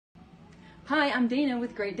Hi, I'm Dana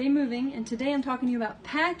with Great Day Moving, and today I'm talking to you about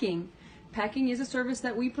packing. Packing is a service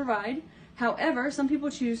that we provide. However, some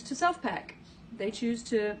people choose to self-pack. They choose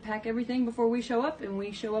to pack everything before we show up, and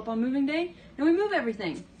we show up on moving day, and we move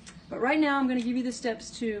everything. But right now I'm going to give you the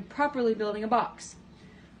steps to properly building a box.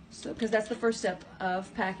 Because that's the first step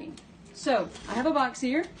of packing. So, I have a box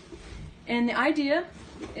here, and the idea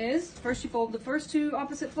is, first you fold the first two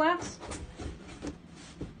opposite flaps,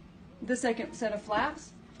 the second set of flaps,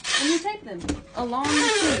 and you tape them along the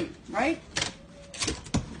seam, right?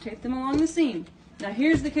 You tape them along the seam. Now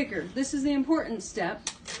here's the kicker. This is the important step.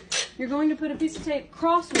 You're going to put a piece of tape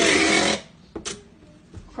crossways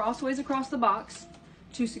across the box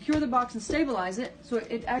to secure the box and stabilize it, so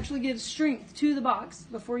it actually gives strength to the box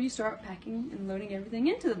before you start packing and loading everything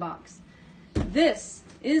into the box. This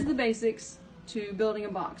is the basics to building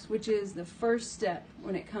a box, which is the first step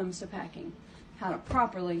when it comes to packing, how to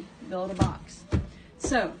properly build a box.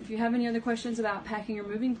 So, if you have any other questions about packing or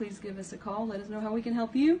moving, please give us a call. Let us know how we can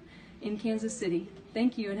help you in Kansas City.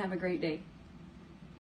 Thank you and have a great day.